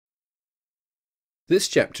This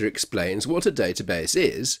chapter explains what a database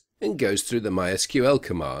is and goes through the MySQL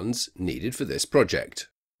commands needed for this project.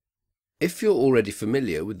 If you're already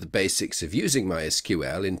familiar with the basics of using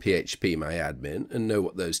MySQL in phpMyAdmin and know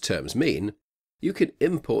what those terms mean, you can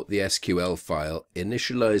import the SQL file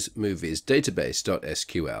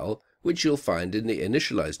initializemoviesdatabase.sql, which you'll find in the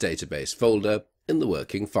Initialize Database folder in the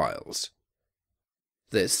Working Files.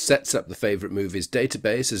 This sets up the Favorite Movies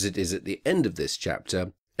database as it is at the end of this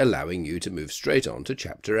chapter, allowing you to move straight on to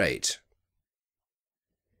Chapter 8.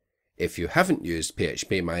 If you haven't used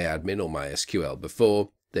phpMyAdmin or MySQL before,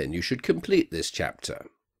 then you should complete this chapter.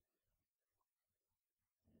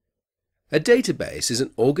 A database is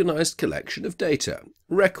an organized collection of data,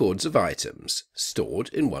 records of items, stored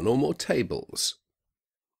in one or more tables.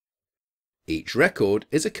 Each record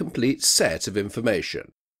is a complete set of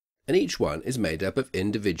information, and each one is made up of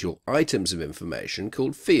individual items of information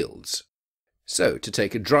called fields. So, to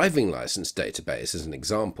take a driving license database as an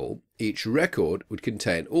example, each record would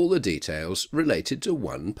contain all the details related to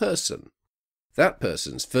one person. That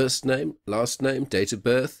person's first name, last name, date of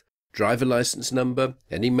birth, driver license number,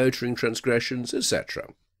 any motoring transgressions,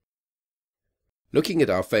 etc. Looking at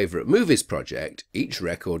our Favorite Movies project, each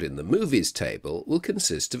record in the Movies table will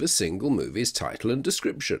consist of a single movie's title and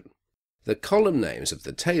description, the column names of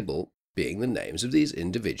the table being the names of these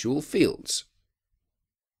individual fields.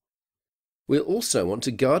 We'll also want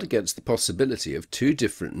to guard against the possibility of two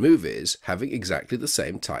different movies having exactly the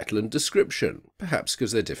same title and description, perhaps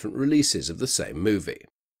because they're different releases of the same movie.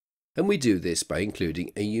 And we do this by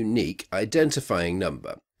including a unique identifying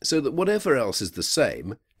number, so that whatever else is the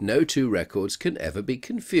same, no two records can ever be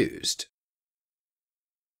confused.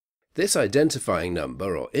 This identifying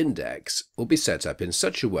number, or index, will be set up in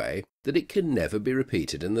such a way that it can never be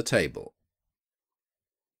repeated in the table.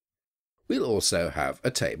 We'll also have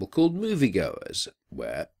a table called moviegoers,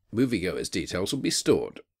 where moviegoers' details will be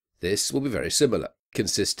stored. This will be very similar,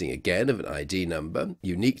 consisting again of an ID number,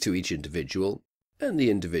 unique to each individual, and the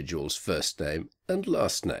individual's first name and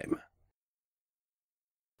last name.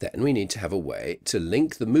 Then we need to have a way to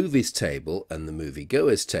link the movies table and the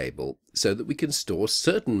moviegoers table so that we can store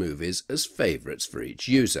certain movies as favorites for each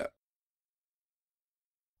user.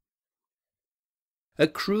 A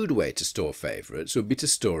crude way to store favorites would be to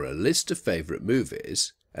store a list of favorite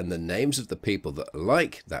movies and the names of the people that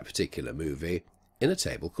like that particular movie in a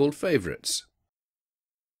table called favorites.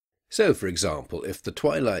 So, for example, if The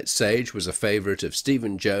Twilight Sage was a favorite of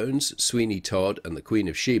Stephen Jones, Sweeney Todd and the Queen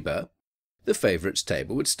of Sheba, the favorites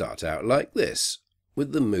table would start out like this,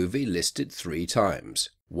 with the movie listed 3 times,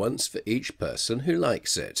 once for each person who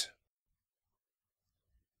likes it.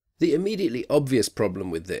 The immediately obvious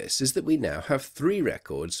problem with this is that we now have 3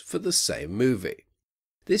 records for the same movie.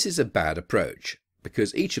 This is a bad approach,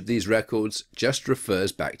 because each of these records just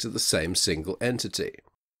refers back to the same single entity,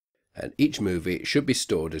 and each movie should be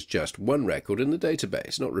stored as just one record in the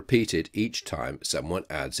database, not repeated each time someone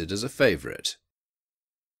adds it as a favorite.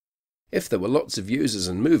 If there were lots of users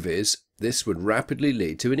and movies, this would rapidly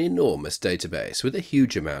lead to an enormous database with a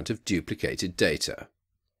huge amount of duplicated data.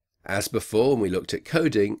 As before when we looked at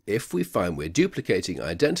coding, if we find we're duplicating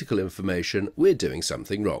identical information, we're doing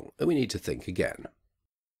something wrong, and we need to think again.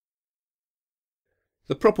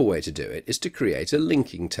 The proper way to do it is to create a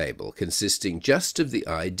linking table consisting just of the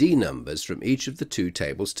ID numbers from each of the 2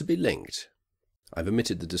 tables to be linked. I've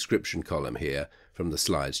omitted the description column here from the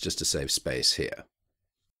slides just to save space here.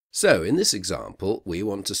 So, in this example, we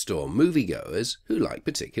want to store moviegoers who like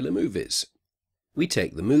particular movies. We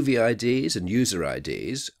take the movie IDs and user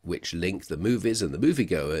IDs, which link the movies and the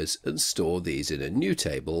moviegoers, and store these in a new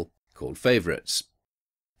table called favorites.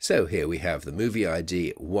 So here we have the movie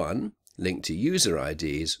ID 1 linked to user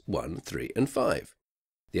IDs 1, 3 and 5,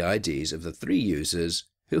 the IDs of the 3 users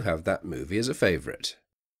who have that movie as a favorite.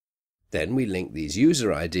 Then we link these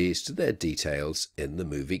user IDs to their details in the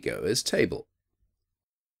moviegoers table.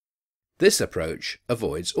 This approach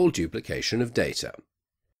avoids all duplication of data.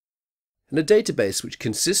 And a database which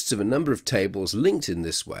consists of a number of tables linked in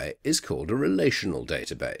this way is called a relational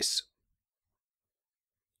database.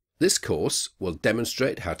 This course will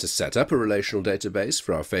demonstrate how to set up a relational database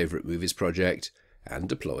for our Favorite Movies project and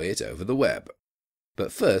deploy it over the web.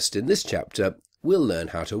 But first, in this chapter, we'll learn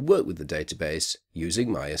how to work with the database using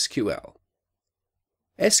MySQL.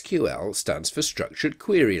 SQL stands for Structured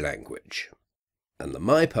Query Language. And the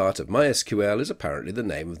My part of MySQL is apparently the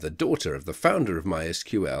name of the daughter of the founder of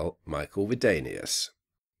MySQL, Michael Vidanius.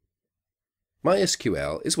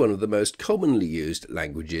 MySQL is one of the most commonly used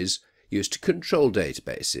languages used to control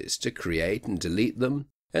databases, to create and delete them,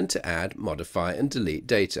 and to add, modify and delete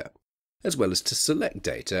data, as well as to select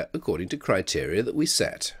data according to criteria that we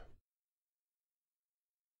set.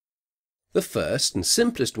 The first and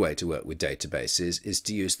simplest way to work with databases is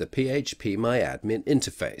to use the phpMyAdmin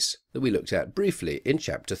interface that we looked at briefly in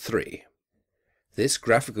Chapter 3. This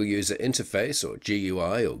graphical user interface, or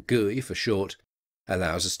GUI or GUI for short,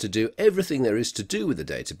 allows us to do everything there is to do with a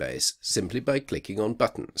database simply by clicking on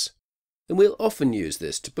buttons. And we'll often use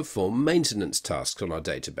this to perform maintenance tasks on our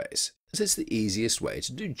database, as it's the easiest way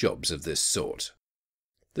to do jobs of this sort.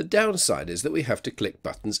 The downside is that we have to click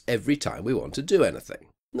buttons every time we want to do anything.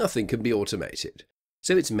 Nothing can be automated,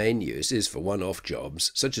 so its main use is for one-off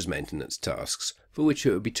jobs, such as maintenance tasks, for which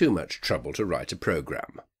it would be too much trouble to write a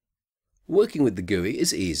program. Working with the GUI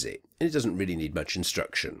is easy, and it doesn't really need much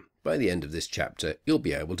instruction. By the end of this chapter, you'll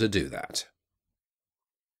be able to do that.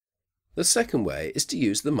 The second way is to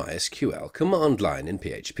use the MySQL command line in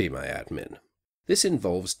phpMyAdmin. This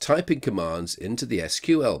involves typing commands into the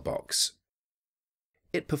SQL box.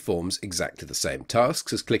 It performs exactly the same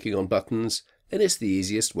tasks as clicking on buttons, and it's the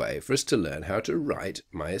easiest way for us to learn how to write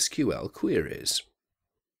MySQL queries.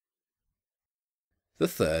 The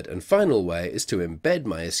third and final way is to embed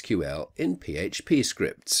MySQL in PHP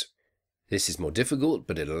scripts. This is more difficult,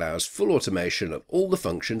 but it allows full automation of all the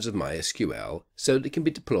functions of MySQL so that it can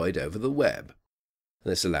be deployed over the web.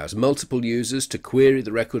 And this allows multiple users to query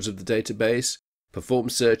the records of the database, perform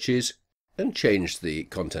searches, and change the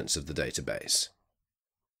contents of the database.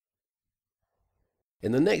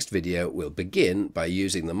 In the next video, we'll begin by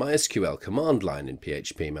using the MySQL command line in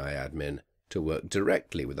phpMyAdmin to work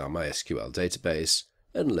directly with our MySQL database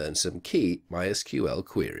and learn some key MySQL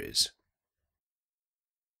queries.